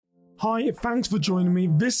Hi, thanks for joining me.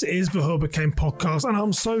 This is the Who I Became podcast, and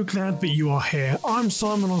I'm so glad that you are here. I'm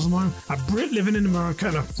Simon Osmo, a Brit living in America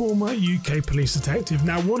and a former UK police detective.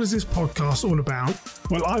 Now, what is this podcast all about?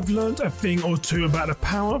 Well, I've learned a thing or two about the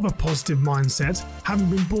power of a positive mindset, having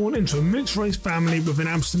been born into a mixed-race family with an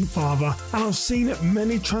absent father, and I've seen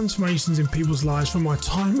many transformations in people's lives from my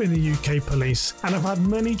time in the UK police, and I've had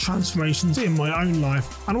many transformations in my own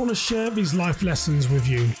life, and I want to share these life lessons with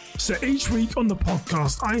you. So each week on the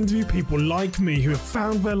podcast, I interview people like me who have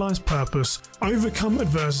found their life's purpose, overcome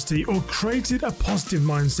adversity, or created a positive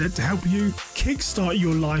mindset to help you kickstart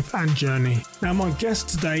your life and journey. Now, my guest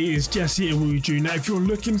today is Jesse Iwuji. Now, if you're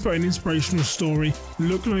looking for an inspirational story,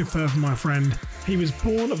 look no further, my friend. He was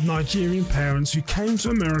born of Nigerian parents who came to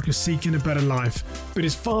America seeking a better life, but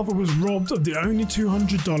his father was robbed of the only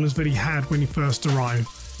 $200 that he had when he first arrived.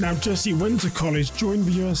 Now, Jesse went to college, joined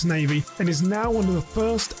the US Navy, and is now one of the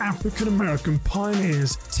first African-American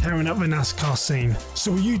pioneers tearing up the NASCAR scene.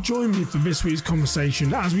 So will you join me for this week's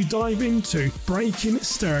conversation as we dive into Breaking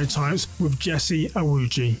Stereotypes with Jesse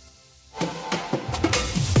Iwuji?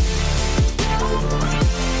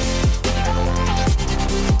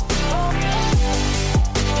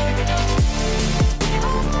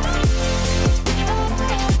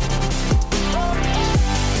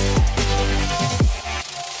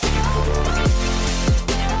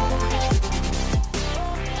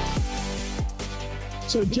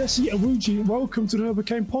 So Jesse Iwuji, welcome to the Who I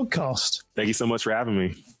Became podcast. Thank you so much for having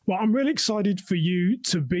me. Well, I'm really excited for you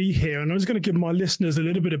to be here, and I was going to give my listeners a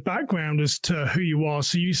little bit of background as to who you are.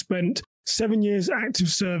 So you spent 7 years active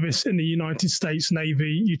service in the United States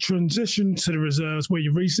Navy. You transitioned to the reserves where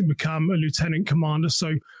you recently become a lieutenant commander.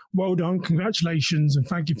 So well done, congratulations, and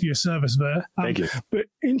thank you for your service there. Thank you. But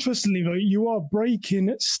interestingly, though, you are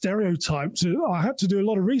breaking stereotypes. I had to do a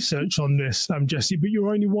lot of research on this, Jesse, but you're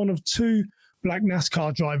only one of two Black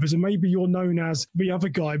NASCAR drivers, and maybe you're known as the other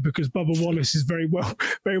guy because Bubba Wallace is very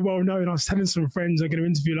well known. I was telling some friends I'm going to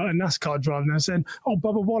interview like a NASCAR driver, and they're saying, "Oh,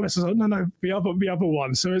 Bubba Wallace." I was like, "No, the other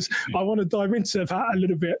one." So I want to dive into that a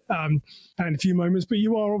little bit in a few moments. But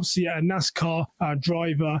you are obviously a NASCAR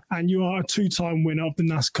driver, and you are a two-time winner of the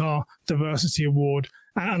NASCAR Diversity Award.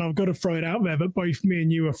 And I've got to throw it out there that both me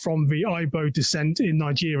and you are from the Igbo descent in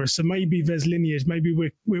Nigeria. So maybe there's lineage. Maybe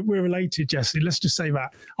we're related, Jesse. Let's just say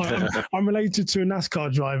that. I'm related to a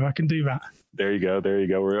NASCAR driver. I can do that. There you go.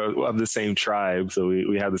 We're of the same tribe. So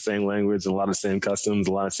we have the same language and a lot of the same customs,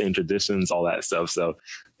 a lot of same traditions, all that stuff. So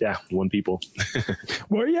yeah, one people.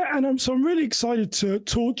 Well, yeah. And I'm really excited to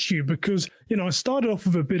talk to you because, I started off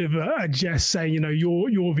with a bit of a jest saying,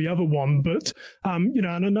 you're the other one. But, and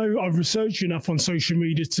I know I've researched enough on social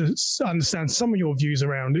media to understand some of your views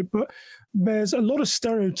around it. But there's a lot of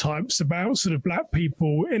stereotypes about sort of Black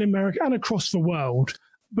people in America and across the world.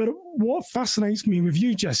 But what fascinates me with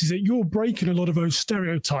you, Jess, is that you're breaking a lot of those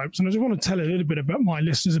stereotypes. And I just want to tell a little bit about my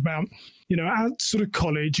listeners about, at sort of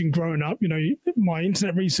college and growing up, my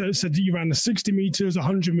internet research said that you ran the 60 meters,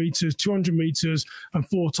 100 meters, 200 meters and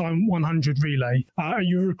 4x100 relay.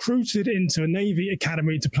 You were recruited into a Navy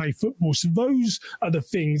academy to play football. So those are the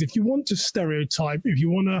things, if you want to stereotype, if you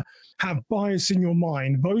want to have bias in your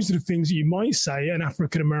mind, those are the things that you might say an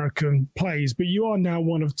African-American plays. But you are now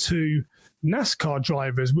one of two NASCAR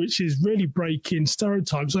drivers, which is really breaking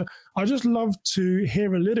stereotypes. So I just love to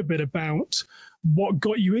hear a little bit about what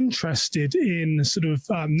got you interested in sort of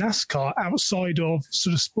NASCAR outside of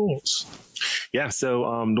sort of sports. Yeah,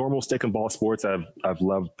 so normal stick and ball sports I've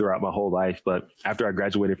loved throughout my whole life. But after I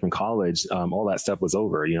graduated from college, all that stuff was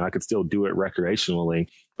over. I could still do it recreationally,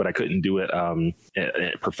 but I couldn't do it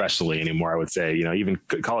professionally anymore, I would say. Even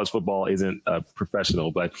college football isn't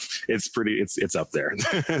professional, but it's up there.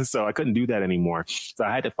 So I couldn't do that anymore. So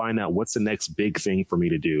I had to find out what's the next big thing for me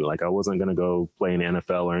to do. Like I wasn't going to go play in the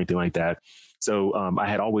NFL or anything like that. So I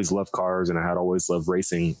had always loved cars and I had always loved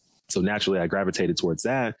racing. So naturally, I gravitated towards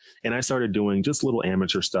that. And I started doing just little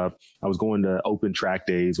amateur stuff. I was going to open track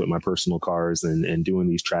days with my personal cars and doing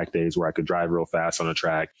these track days where I could drive real fast on a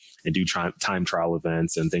track and do time trial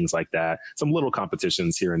events and things like that. Some little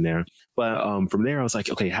competitions here and there. But from there, I was like,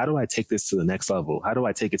 okay, how do I take this to the next level? How do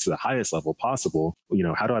I take it to the highest level possible?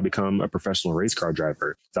 How do I become a professional race car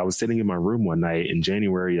driver? So I was sitting in my room one night in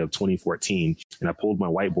January of 2014, and I pulled my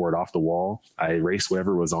whiteboard off the wall. I erased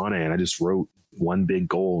whatever was on it, and I just wrote one big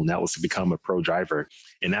goal, and that was to become a pro driver.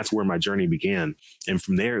 And that's where my journey began. And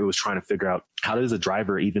from there, it was trying to figure out, how does a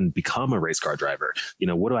driver even become a race car driver?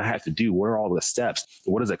 What do I have to do? What are all the steps?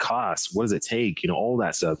 What does it cost? What does it take? All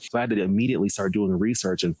that stuff. So I had to immediately start doing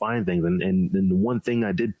research and find things. And the one thing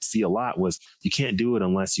I did see a lot was you can't do it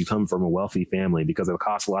unless you come from a wealthy family, because it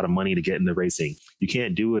costs a lot of money to get into racing. You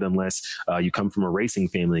can't do it unless you come from a racing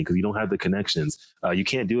family, because you don't have the connections. You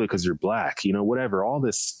can't do it because you're black, whatever, all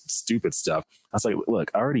this stupid stuff. I was like,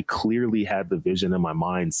 look, I already clearly had the vision in my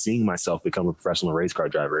mind, seeing myself become a professional race car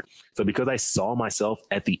driver. So because I saw myself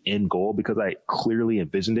at the end goal, because I clearly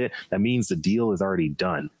envisioned it, that means the deal is already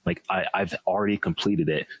done. Like I've already completed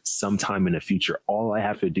it sometime in the future. All I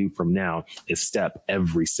have to do from now is step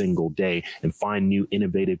every single day and find new,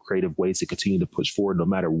 innovative, creative ways to continue to push forward, no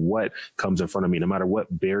matter what comes in front of me, no matter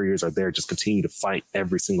what barriers are there. Just continue to fight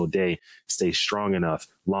every single day, stay strong enough,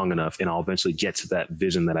 long enough, and I'll eventually get to that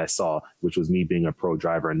vision that I saw, which was me being a pro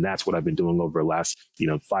driver. And that's what I've been doing over the last,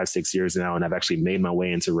 5-6 years now. And I've actually made my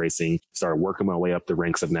way into racing, started working my way up the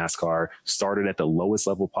ranks of NASCAR, started at the lowest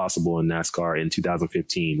level possible in NASCAR in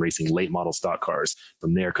 2015, racing late model stock cars.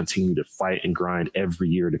 From there, continue to fight and grind every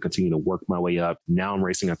year to continue to work my way up. Now I'm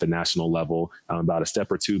racing at the national level. I'm about a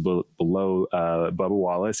step or two below Bubba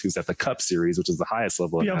Wallace, who's at the Cup Series, which is the highest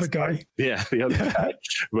level. The other guy. Yeah, the other guy.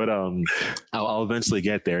 But I'll eventually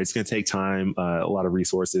get there. It's going to take time, a lot of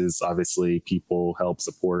resources, obviously, people, help,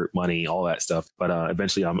 support, money, all that stuff. But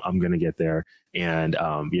eventually I'm going to get there. And,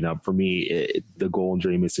 for me, the goal and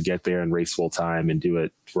dream is to get there and race full time and do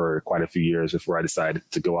it for quite a few years before I decide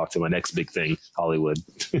to go off to my next big thing, Hollywood.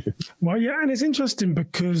 Well, yeah. And it's interesting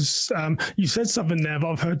because you said something there that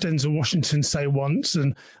I've heard Denzel Washington say once.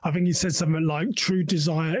 And I think he said something like, true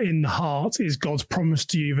desire in the heart is God's promise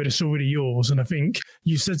to you that it's already yours. And I think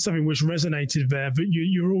you said something which resonated there, that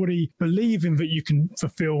you're already believing that you can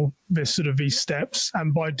fulfill these steps.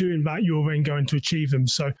 And by doing that, you're then going to achieve them.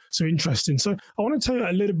 So interesting. So I want to tell you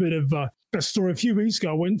a little bit of a story. A few weeks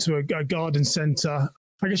ago, I went to a garden centre.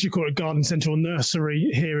 I guess you call it a garden centre or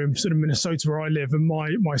nursery here in Minnesota where I live. And my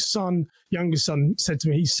youngest son said to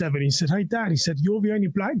me, he's 7, he said, "Hey, Dad," he said, "you're the only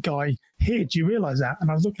black guy here. Do you realise that?"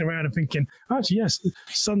 And I was looking around and thinking, actually, yes,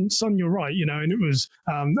 son, you're right. And it was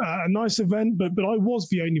a nice event, but I was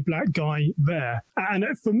the only black guy there. And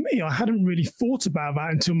for me, I hadn't really thought about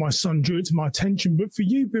that until my son drew it to my attention. But for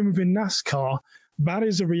you being within NASCAR, that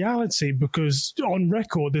is a reality, because on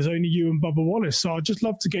record, there's only you and Bubba Wallace. So I'd just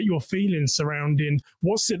love to get your feelings surrounding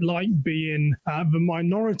what's it like being the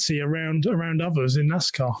minority around others in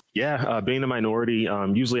NASCAR. Yeah, being a minority,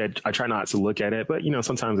 usually I try not to look at it, but,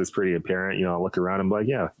 sometimes it's pretty apparent. I look around and I'm like,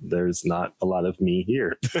 yeah, there's not a lot of me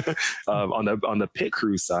here. On the pit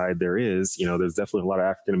crew side, there's definitely a lot of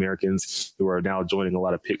African Americans who are now joining a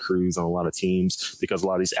lot of pit crews on a lot of teams, because a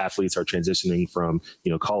lot of these athletes are transitioning from,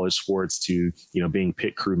 college sports to, being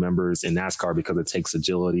pit crew members in NASCAR, because it takes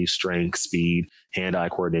agility, strength, speed, hand-eye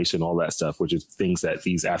coordination, all that stuff, which is things that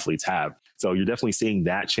these athletes have. So you're definitely seeing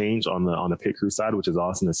that change on the pit crew side, which is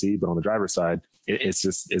awesome to see. But on the driver's side,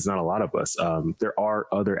 it's not a lot of us. There are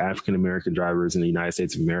other African-American drivers in the United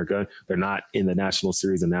States of America. They're not in the national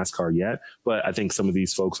series in NASCAR yet, but I think some of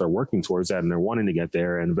these folks are working towards that and they're wanting to get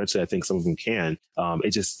there. And eventually I think some of them can.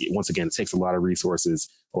 Once again, it takes a lot of resources,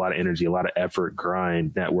 a lot of energy, a lot of effort,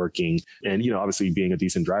 grind, networking, and, obviously being a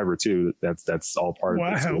decent driver too. That's all part of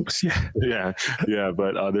it. That helps. Yeah. Yeah.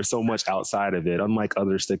 But there's so much outside of it. Unlike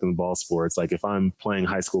other stick and ball sports, like if I'm playing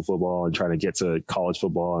high school football and trying to get to college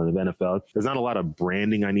football and the NFL, there's not a lot of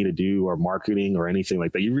branding I need to do or marketing or anything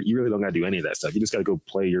like that. You really don't got to do any of that stuff. You just got to go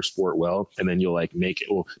play your sport well, and then you'll make it.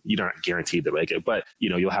 Well, you're not guaranteed to make it, but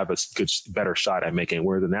you'll have a better shot at making it.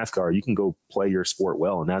 Whereas in NASCAR, you can go play your sport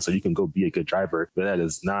well, and that's so you can go be a good driver, but that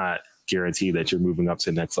is not guarantee that you're moving up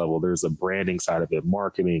to the next level. There's a branding side of it,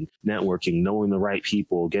 marketing, networking, knowing the right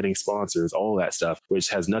people, getting sponsors, all that stuff, which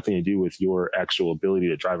has nothing to do with your actual ability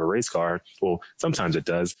to drive a race car. Well, sometimes it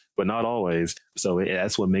does, but not always. So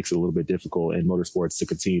that's what makes it a little bit difficult in motorsports to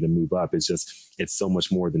continue to move up. It's so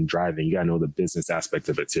much more than driving. You got to know the business aspect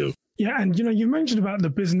of it too. Yeah. And, you mentioned about the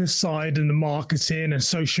business side and the marketing and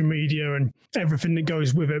social media and everything that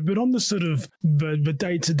goes with it. But on the sort of the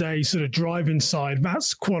day-to-day sort of driving side,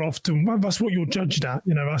 that's quite often, that's what you're judged at.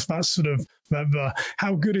 That's sort of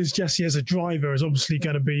how good is Jesse as a driver is obviously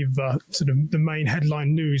going to be the sort of the main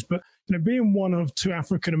headline news. But being one of 2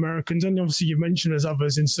 African Americans, and obviously you mentioned there's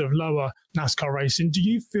others in sort of lower NASCAR racing, do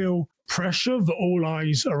you feel pressure that all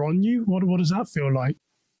eyes are on you? What does that feel like?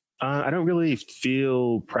 I don't really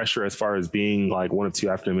feel pressure as far as being like one of 2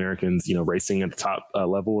 African Americans, racing at the top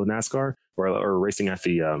level of NASCAR or racing at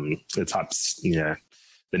the top. Yeah.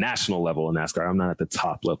 the national level in NASCAR. I'm not at the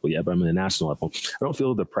top level yet, but I'm in the national level. I don't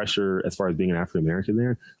feel the pressure as far as being an African American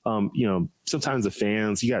there. Sometimes the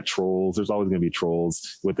fans, you got trolls. There's always going to be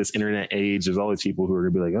trolls with this internet age. There's always people who are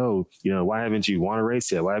going to be like, oh, why haven't you won a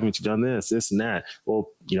race yet? Why haven't you done this and that? Well,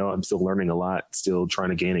 I'm still learning a lot, still trying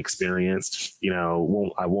to gain experience.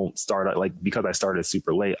 I won't start out because I started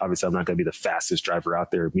super late. Obviously, I'm not going to be the fastest driver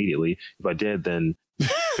out there immediately. If I did, then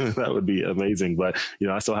that would be amazing. But,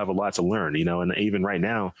 I still have a lot to learn, and even right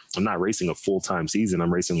now, I'm not racing a full-time season.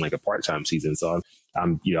 I'm racing like a part-time season. So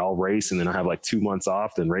I'll race and then I have like 2 months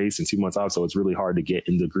off, then race and 2 months off. So it's really hard to get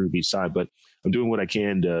in the groove each time, but I'm doing what I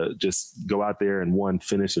can to just go out there and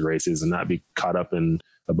finish the races and not be caught up in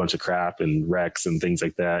a bunch of crap and wrecks and things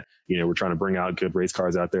like that. We're trying to bring out good race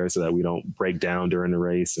cars out there so that we don't break down during the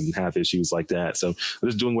race and have issues like that. So I'm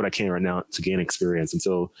just doing what I can right now to gain experience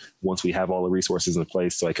until once we have all the resources in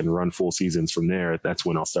place so I can run full seasons from there. That's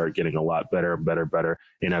when I'll start getting a lot better.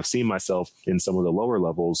 And I've seen myself in some of the lower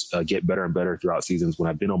levels get better and better throughout seasons when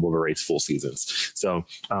I've been able to race full seasons. So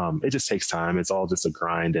it just takes time. It's all just a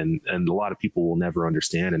grind. And a lot of people will never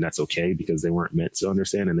understand. And that's okay because they weren't meant to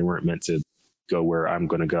understand and they weren't meant to go where I'm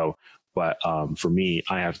going to go. But for me,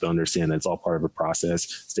 I have to understand that it's all part of a process.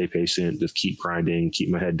 Stay patient, just keep grinding, keep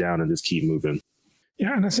my head down and just keep moving.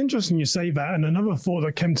 Yeah, and it's interesting you say that. And another thought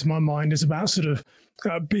that came to my mind is about sort of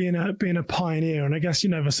being a pioneer. And I guess,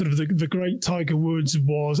 the great Tiger Woods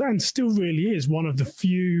was and still really is one of the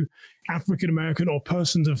few African-American or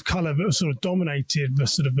persons of color that have sort of dominated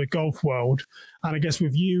the golf world. And I guess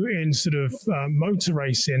with you in motor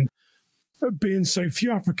racing, being so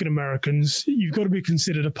few African Americans, you've got to be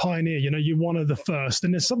considered a pioneer. You're one of the first.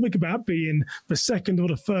 And there's something about being the second or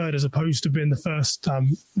the third as opposed to being the first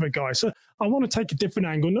the guy. So I want to take a different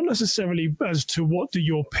angle, not necessarily as to what do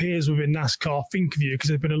your peers within NASCAR think of you, because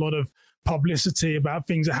there's been a lot of publicity about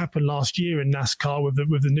things that happened last year in NASCAR with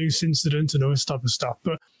the noose incident and all this type of stuff.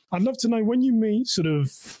 But I'd love to know when you meet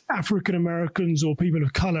African Americans or people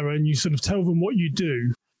of color and you tell them what you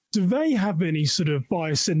do they have any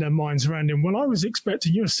bias in their minds around him? Well, I was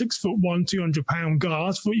expecting you're a 6'1", 200-pound guy.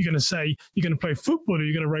 I thought you're going to say you're going to play football or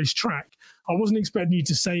you're going to race track. I wasn't expecting you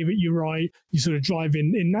to say that you drive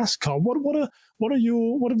in NASCAR. What are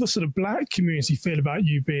the black community feel about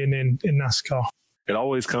you being in NASCAR? It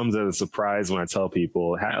always comes as a surprise when I tell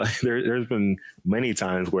people. There's been many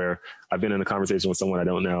times where I've been in a conversation with someone I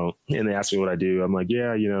don't know, and they ask me what I do. I'm like,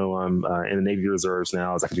 yeah, I'm in the Navy Reserves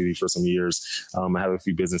now. I was active duty for some years. I have a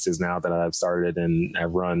few businesses now that I've started and I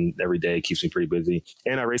run every day. Keeps me pretty busy.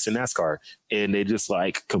 And I race in NASCAR. And they just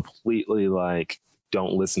completely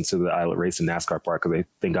don't listen to the I race in NASCAR part because they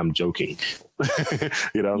think I'm joking.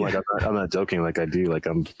 I'm not joking. I do,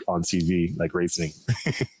 I'm on TV, racing,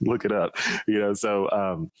 look it up, so,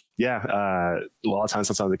 a lot of times,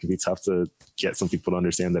 sometimes it can be tough to get some people to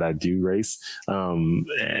understand that I do race. Some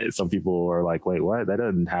people are like, wait, what? That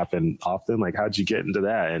doesn't happen often. How'd you get into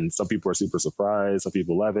that? And some people are super surprised. Some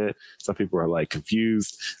people love it. Some people are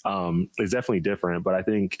confused. It's definitely different, but I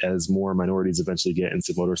think as more minorities eventually get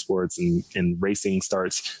into motorsports and racing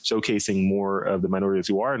starts showcasing more of the minorities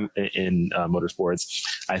who are in motorsports,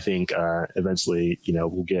 I think eventually,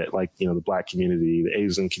 we'll get the Black community, the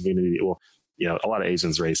Asian community. Well, a lot of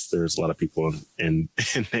Asians race. There's a lot of people in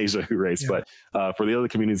Asia who race, yeah. But for the other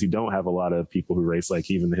communities who don't have a lot of people who race,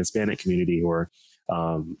 even the Hispanic community or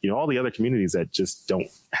all the other communities that just don't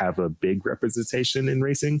have a big representation in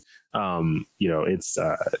racing,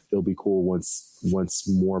 it'll be cool once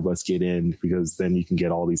more of us get in, because then you can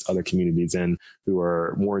get all these other communities in who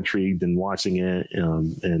are more intrigued in watching it.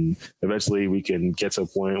 And eventually we can get to a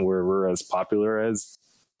point where we're as popular as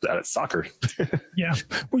soccer. Yeah.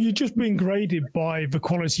 Well, you're just being graded by the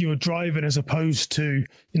quality you're driving as opposed to,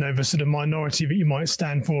 the minority that you might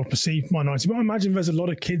stand for, perceived minority. But I imagine there's a lot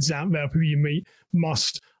of kids out there who you meet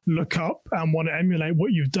must look up and want to emulate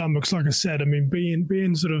what you've done. Because like I said,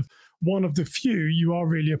 being one of the few, you are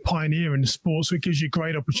really a pioneer in the sport. So it gives you a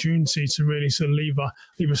great opportunity to really leave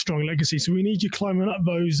a strong legacy. So we need you climbing up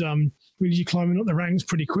the ranks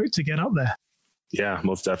pretty quick to get up there. Yeah,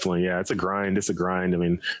 most definitely. Yeah, it's a grind.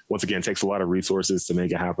 Once again, it takes a lot of resources to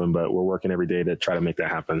make it happen, but we're working every day to try to make that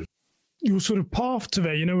happen. Your path to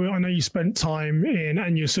there, I know you spent time in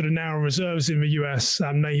and you're now reserves in the US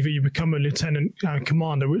Navy. You become a lieutenant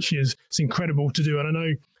commander, which is incredible to do. And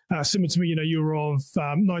I know, similar to me, you were of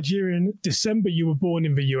Nigerian descent, but you were born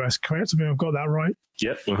in the US, correct? I mean, I've got that right?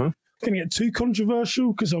 Yep. Uh-huh. Going to get too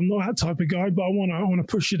controversial because I'm not that type of guy, but I want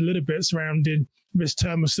to push it a little bit surrounding this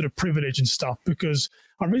term of privilege and stuff, because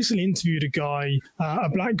I recently interviewed a guy, a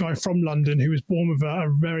black guy from London who was born with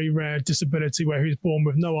a very rare disability where he was born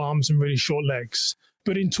with no arms and really short legs.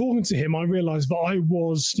 But in talking to him, I realized that I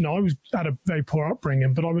was had a very poor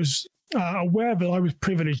upbringing, but I was aware that I was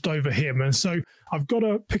privileged over him. And so I've got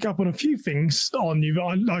to pick up on a few things on you.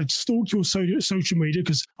 I stalked your social media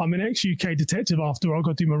because I'm an ex-UK detective after I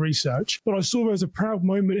got to do my research. But I saw there was a proud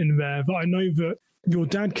moment in there that I know that your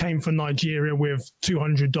dad came from Nigeria with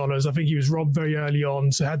 $200. I think he was robbed very early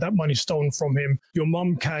on, so had that money stolen from him. Your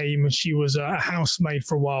mum came and she was a housemaid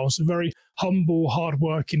for a while. So very humble,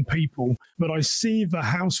 hardworking people. But I see the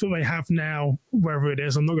house that they have now, wherever it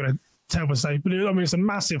is, I'm not going to tell the state, but it's a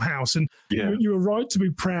massive house, and you were right to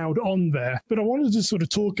be proud on there. But I wanted to sort of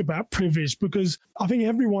talk about privilege because I think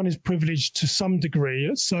everyone is privileged to some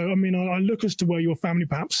degree. So, I look as to where your family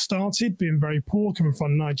perhaps started, being very poor, coming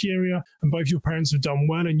from Nigeria, and both your parents have done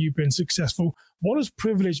well and you've been successful. What does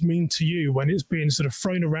privilege mean to you when it's being sort of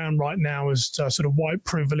thrown around right now as sort of white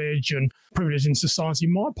privilege and privilege in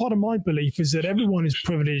society? Part of my belief is that everyone is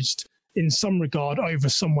privileged in some regard over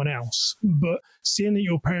someone else. But seeing that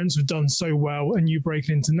your parents have done so well and you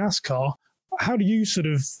breaking into NASCAR, how do you sort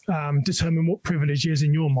of determine what privilege is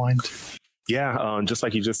in your mind? Yeah, just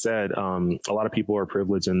like you just said, a lot of people are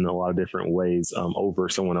privileged in a lot of different ways over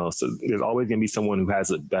someone else. So there's always going to be someone who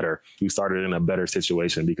has it better, who started in a better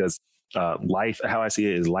situation, because life, how I see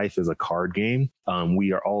it, is life is a card game.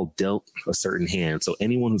 We are all dealt a certain hand. So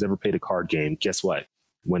anyone who's ever played a card game, guess what?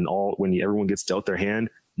 When everyone gets dealt their hand,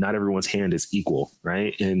 not everyone's hand is equal,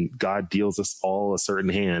 right? And God deals us all a certain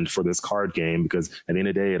hand for this card game, because at the end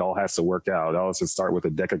of the day, it all has to work out. It all has to start with a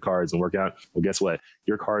deck of cards and work out. Well, guess what?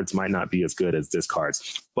 Your cards might not be as good as this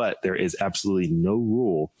cards, but there is absolutely no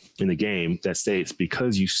rule in the game that states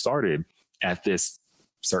because you started at this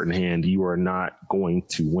certain hand, you are not going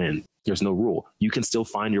to win. There's no rule. You can still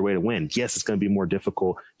find your way to win. Yes, it's going to be more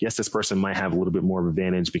difficult. Yes, this person might have a little bit more of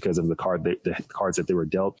advantage because of the cards that they were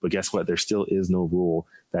dealt. But guess what? There still is no rule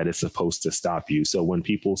that is supposed to stop you. So when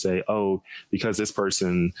people say, "Oh, because this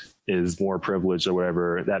person is more privileged or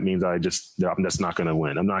whatever, that means I'm just not going to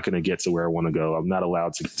win. I'm not going to get to where I want to go. I'm not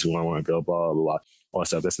allowed to get to where I want to go." Blah blah blah. All that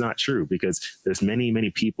stuff. That's not true, because there's many, many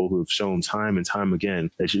people who have shown time and time again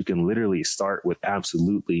that you can literally start with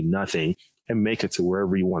absolutely nothing and make it to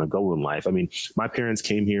wherever you want to go in life. I mean, my parents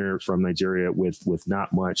came here from Nigeria with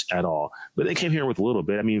not much at all, but they came here with a little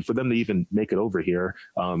bit. I mean, for them to even make it over here,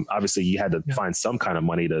 obviously you had to find some kind of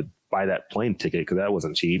money to buy that plane ticket, because that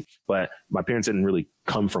wasn't cheap. But my parents didn't really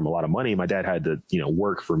come from a lot of money. My dad had to,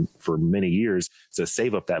 work for many years to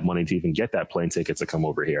save up that money to even get that plane ticket to come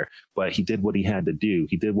over here. But he did what he had to do.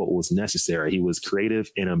 He did what was necessary. He was creative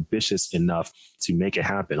and ambitious enough to make it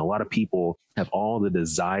happen. A lot of people have all the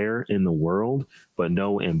desire in the world, but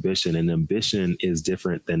no ambition. And ambition is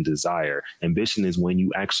different than desire. Ambition is when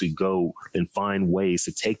you actually go and find ways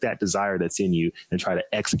to take that desire that's in you and try to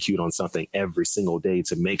execute on something every single day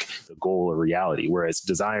to make the goal a reality. Whereas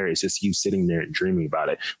desire is just you sitting there and dreaming about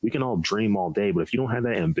it. We can all dream all day, but if you don't have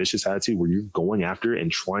that ambitious attitude where you're going after it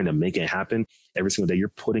and trying to make it happen every single day, you're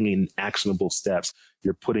putting in actionable steps,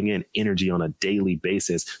 you're putting in energy on a daily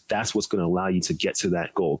basis, that's what's going to allow you to get to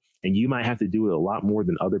that goal. And you might have to do it a lot more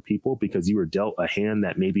than other people because you were dealt a hand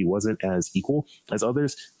that maybe wasn't as equal as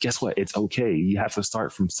others. Guess what? It's okay. You have to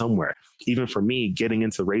start from somewhere. Even for me, getting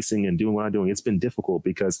into racing and doing what I'm doing, it's been difficult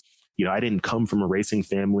because I didn't come from a racing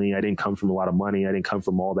family. I didn't come from a lot of money. I didn't come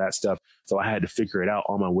from all that stuff. So I had to figure it out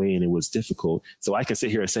on my way, and it was difficult. So I can sit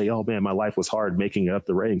here and say, oh man, my life was hard making it up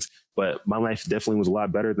the ranks, but my life definitely was a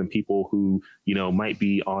lot better than people who, might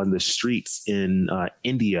be on the streets in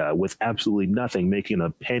India with absolutely nothing, making a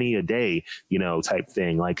penny a day, type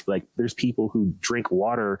thing. Like there's people who drink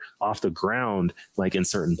water off the ground, like in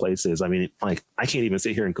certain places. I mean, like I can't even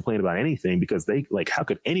sit here and complain about anything because how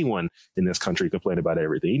could anyone in this country complain about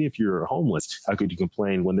everything? Even if you're homeless, how could you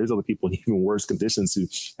complain when there's other people in even worse conditions who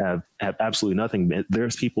have absolutely nothing?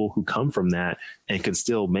 There's people who come from that and can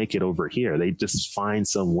still make it over here. They just find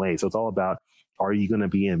some way. So it's all about, are you going to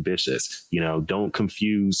be ambitious? Don't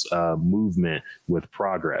confuse movement with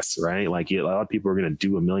progress, right? Like a lot of people are going to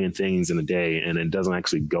do a million things in a day and it doesn't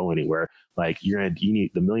actually go anywhere. Like you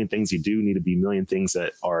need the million things you do need to be a million things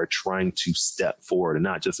that are trying to step forward, and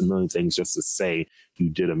not just a million things just to say you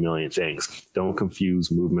did a million things. Don't confuse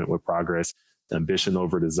movement with progress, ambition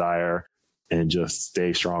over desire, and just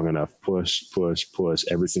stay strong enough. Push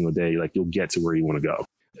every single day. Like you'll get to where you want to go.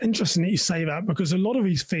 Interesting that you say that, because a lot of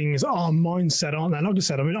these things are mindset, aren't they? Like I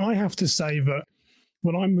said, I have to say that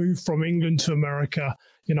when I moved from England to America,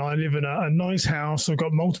 I live in a nice house. I've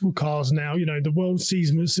got multiple cars now. The world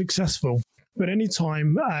sees me as successful. But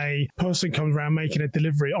anytime a person comes around making a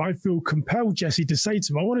delivery, I feel compelled, Jesse, to say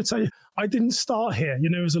to them, I want to tell you, I didn't start here.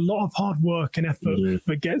 There's a lot of hard work and effort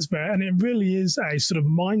that gets there. And it really is a sort of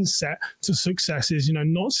mindset to success is,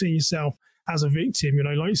 not seeing yourself as a victim,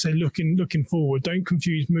 like you say, looking forward. Don't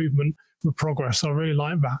confuse movement with progress. I really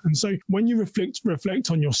like that. And so when you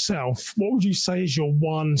reflect on yourself, what would you say is your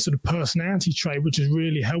one sort of personality trait which has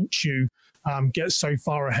really helped you get so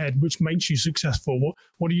far ahead, which makes you successful?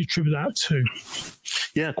 What do you attribute that to?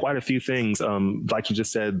 Yeah, quite a few things. Like you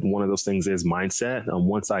just said, one of those things is mindset.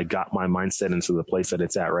 Once I got my mindset into the place that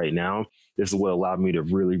it's at right now, this is what allowed me to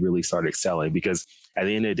really, really start excelling. Because at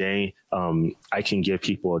the end of the day, I can give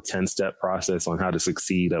people a 10-step process on how to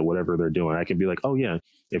succeed at whatever they're doing. I can be like, oh, yeah,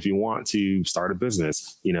 if you want to start a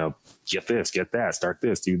business, get this, get that, start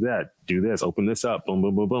this, do that, do this, open this up, boom,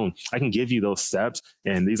 boom, boom, boom. I can give you those steps.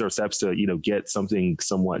 And these are steps to, get something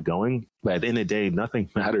somewhat going. But at the end of the day, nothing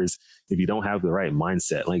matters if you don't have the right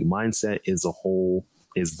mindset. Like mindset is the whole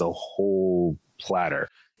platter.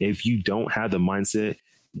 If you don't have the mindset,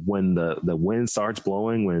 when the wind starts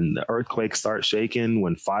blowing, when the earthquakes start shaking,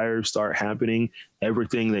 when fires start happening,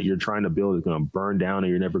 everything that you're trying to build is going to burn down and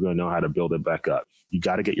you're never going to know how to build it back up. You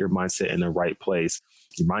got to get your mindset in the right place.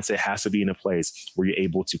 Your mindset has to be in a place where you're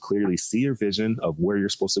able to clearly see your vision of where you're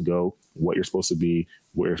supposed to go, what you're supposed to be,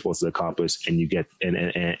 what you're supposed to accomplish, and you get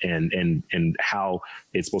and how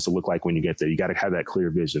it's supposed to look like when you get there. You got to have that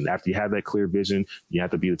clear vision. After you have that clear vision, you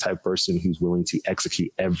have to be the type of person who's willing to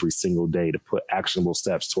execute every single day, to put actionable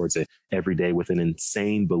steps towards it every day with an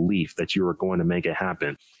insane belief that you are going to make it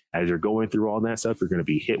happen. As you're going through all that stuff, you're going to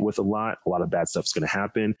be hit with a lot of bad stuff's going to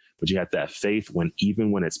happen, but you have that faith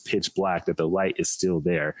even when it's pitch black, that the light is still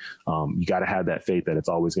there. You got to have that faith that it's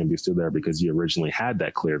always going to be still there because you originally had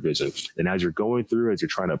that clear vision. And as you're going through, as you're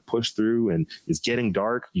trying to push through and it's getting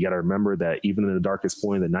dark, you got to remember that even in the darkest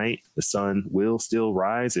point of the night, the sun will still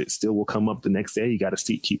rise. It still will come up the next day. You got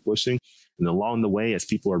to keep pushing. And along the way, as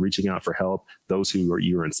people are reaching out for help, those who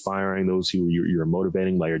you're inspiring, those who you're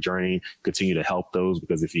motivating by your journey, continue to help those,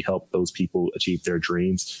 because if you help those people achieve their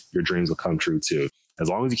dreams, your dreams will come true too. As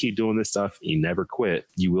long as you keep doing this stuff, you never quit,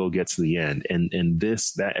 you will get to the end. And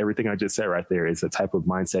everything I just said right there is the type of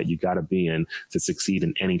mindset you got to be in to succeed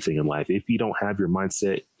in anything in life. If you don't have your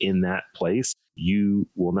mindset in that place, you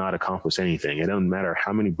will not accomplish anything. It doesn't matter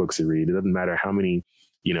how many books you read. It doesn't matter how many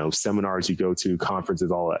seminars you go to,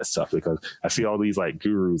 conferences, all that stuff, because I see all these like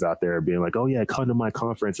gurus out there being like, oh yeah, come to my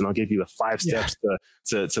conference and I'll give you the 5 steps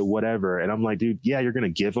to whatever. And I'm like, dude, yeah, you're going to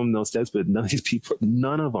give them those steps, but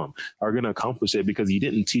none of them are going to accomplish it because you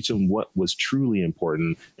didn't teach them what was truly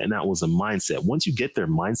important. And that was a mindset. Once you get their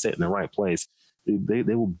mindset in the right place, they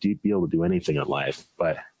will be able to do anything in life.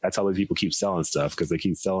 But that's how these people keep selling stuff, because they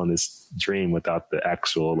keep selling this dream without the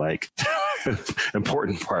actual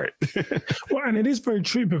important part. Well, and it is very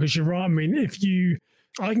true, because you're right. I mean,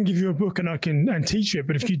 I can give you a book and I can teach you it,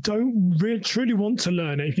 but if you don't really truly want to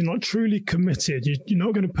learn it, if you're not truly committed, you're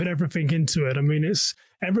not going to put everything into it. I mean, it's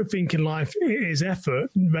everything in life is effort.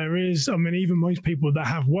 Even most people that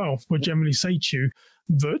have wealth would generally say to you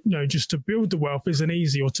that, just to build the wealth isn't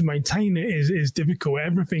easy, or to maintain it is difficult.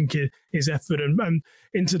 Everything is effort. And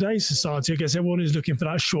in today's society, I guess everyone is looking for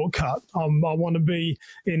that shortcut. I want to be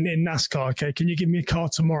in NASCAR. Okay, can you give me a car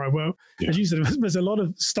tomorrow? Well, as you said, there's a lot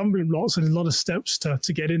of stumbling blocks and a lot of steps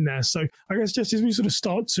to get in there. So I guess just as we sort of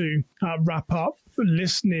start to wrap up,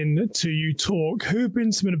 listening to you talk, who have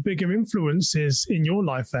been some of the bigger influences in your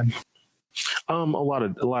life then? A lot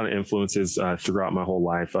of influences throughout my whole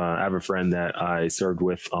life. I have a friend that I served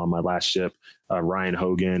with on my last ship, Ryan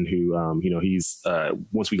Hogan, who, he's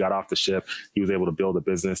once we got off the ship, he was able to build a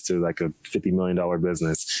business to like a $50 million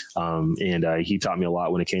business. And he taught me a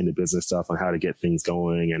lot when it came to business stuff, on how to get things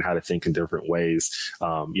going and how to think in different ways.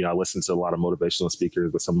 I listened to a lot of motivational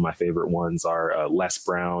speakers, but some of my favorite ones are Les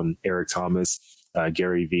Brown, Eric Thomas,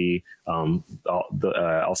 Gary Vee,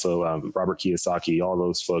 also Robert Kiyosaki, all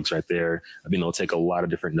those folks right there. I've been able to take a lot of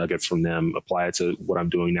different nuggets from them, apply it to what I'm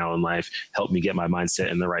doing now in life, help me get my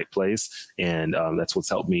mindset in the right place. And that's what's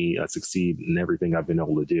helped me succeed in everything I've been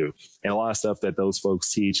able to do. And a lot of stuff that those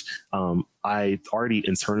folks teach, I already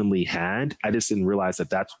internally had. I just didn't realize that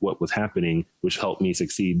that's what was happening, which helped me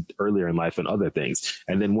succeed earlier in life and other things.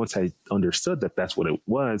 And then once I understood that that's what it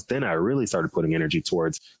was, then I really started putting energy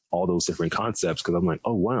towards all those different concepts, because I'm like,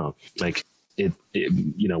 oh, wow, like it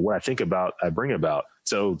what I think about, I bring about.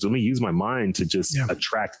 So let me use my mind to just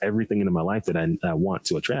attract everything into my life that I want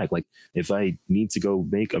to attract. Like if I need to go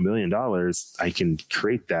make $1 million, I can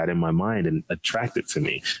create that in my mind and attract it to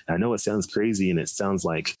me. And I know it sounds crazy and it sounds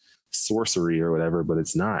like sorcery or whatever, but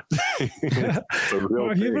it's not. It's a real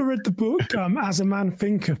Have you ever read the book As a Man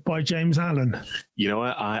Thinketh by James Allen? You know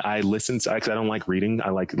what? I listen to, actually, I don't like reading. I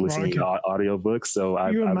like listening to audiobooks. So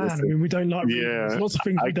You're a man. listen. I mean, we don't like reading. Yeah. There's lots of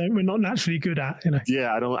things we're not naturally good at, you know?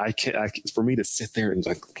 Yeah, I can't, for me to sit there and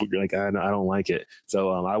like I don't like it.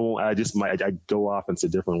 So I won't, I go off into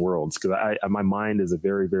different worlds because my mind is a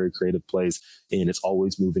very, very creative place, and it's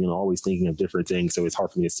always moving and always thinking of different things. So it's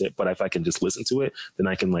hard for me to sit, but if I can just listen to it, then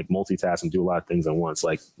I can like multitask and do a lot of things at once.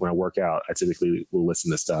 Like when I work out, I typically will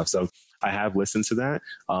listen to stuff. So I have listened to that.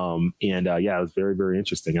 Yeah, it was very, very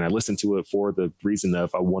interesting. And I listened to it for the reason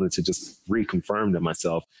of I wanted to just reconfirm to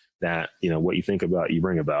myself that, what you think about, you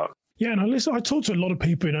bring about. Yeah, and I talk to a lot of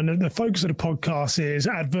people, and the focus of the podcast is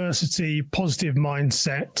adversity, positive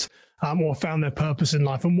mindset, or found their purpose in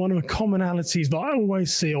life. And one of the commonalities that I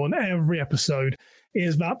always see on every episode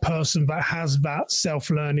is that person that has that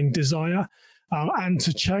self-learning desire and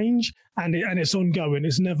to change, and it's ongoing.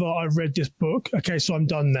 It's never, I've read this book, okay, so I'm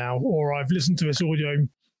done now, or I've listened to this audio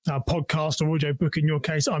podcast or audio book in your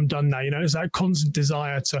case, I'm done now. It's that constant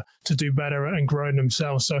desire to do better and grow in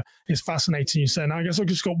themselves. So it's fascinating you say. And I guess I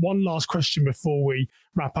just got one last question before we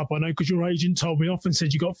wrap up. I know because your agent told me off and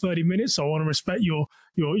said you got 30 minutes, so I want to respect your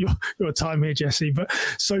time here, Jesse. But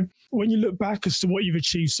so when you look back as to what you've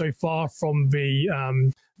achieved so far from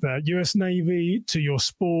the US Navy to your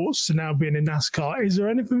sports to now being in NASCAR, is there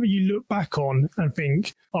anything that you look back on and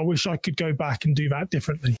think, I wish I could go back and do that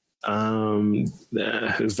differently?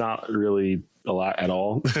 It's not really a lot at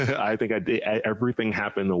all. I think everything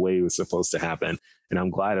happened the way it was supposed to happen. And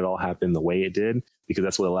I'm glad it all happened the way it did, because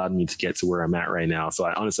that's what allowed me to get to where I'm at right now. So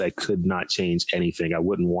I could not change anything. I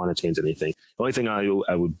wouldn't want to change anything. The only thing I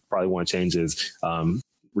would probably want to change is,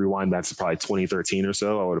 rewind back to probably 2013 or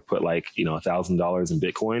so. I would have put $1,000 in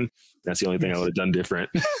Bitcoin. That's the only thing I would have done different.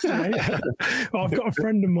 Well, I've got a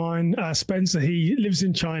friend of mine, Spencer. He lives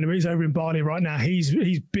in China, but he's over in Bali right now. He's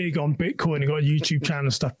big on Bitcoin. He got a YouTube channel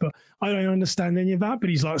and stuff, but I don't understand any of that. But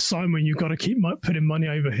he's like, Simon, you've got to keep putting money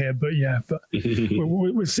over here. But yeah,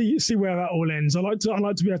 we'll see where that all ends. I like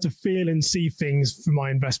to be able to feel and see things for my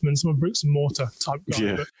investments. I'm a bricks and mortar type guy.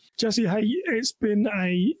 Yeah. But Jesse, hey, it's been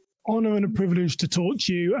a honor and a privilege to talk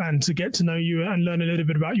to you and to get to know you and learn a little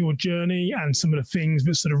bit about your journey and some of the things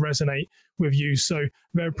that sort of resonate with you. So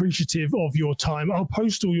very appreciative of your time. I'll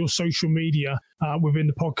post all your social media within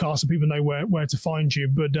the podcast so people know where to find you.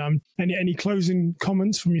 But any closing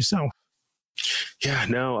comments from yourself? Yeah,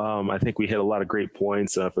 no, I think we hit a lot of great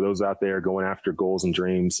points for those out there going after goals and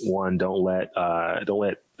dreams. One, don't let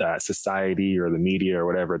society or the media or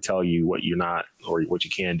whatever tell you what you're not, or what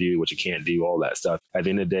you can do, what you can't do, all that stuff. At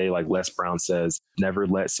the end of the day, like Les Brown says, never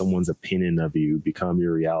let someone's opinion of you become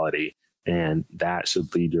your reality. And that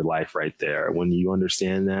should lead your life right there. When you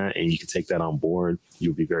understand that and you can take that on board,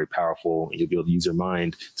 you'll be very powerful, and you'll be able to use your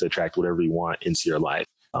mind to attract whatever you want into your life.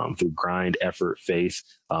 Through grind, effort, faith,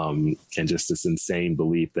 and just this insane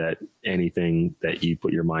belief that anything that you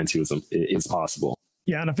put your mind to is possible.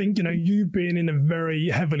 Yeah, and I think, you being in a very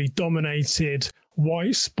heavily dominated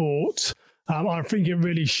white sport, I think it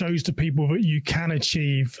really shows to people that you can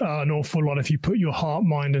achieve an awful lot if you put your heart,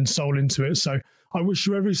 mind, and soul into it. So I wish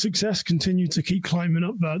you every success. Continue to keep climbing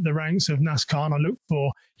up the ranks of NASCAR, and I look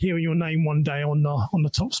for hearing your name one day on the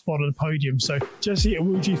top spot of the podium. So, Jesse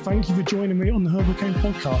Iwuji, thank you for joining me on the Hurricane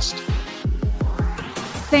podcast.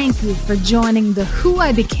 Thank you for joining the Who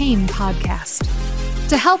I Became podcast.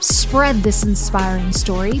 To help spread this inspiring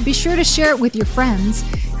story, be sure to share it with your friends,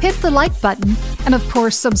 hit the like button, and of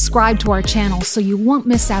course, subscribe to our channel so you won't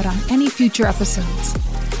miss out on any future episodes.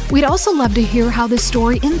 We'd also love to hear how this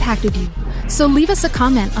story impacted you, so leave us a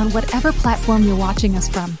comment on whatever platform you're watching us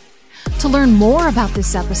from. To learn more about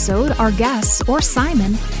this episode, our guests, or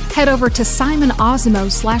Simon, head over to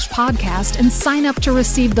SimonOsimo.com/podcast and sign up to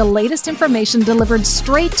receive the latest information delivered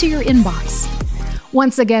straight to your inbox.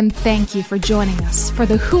 Once again, thank you for joining us for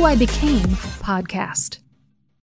the Who I Became podcast.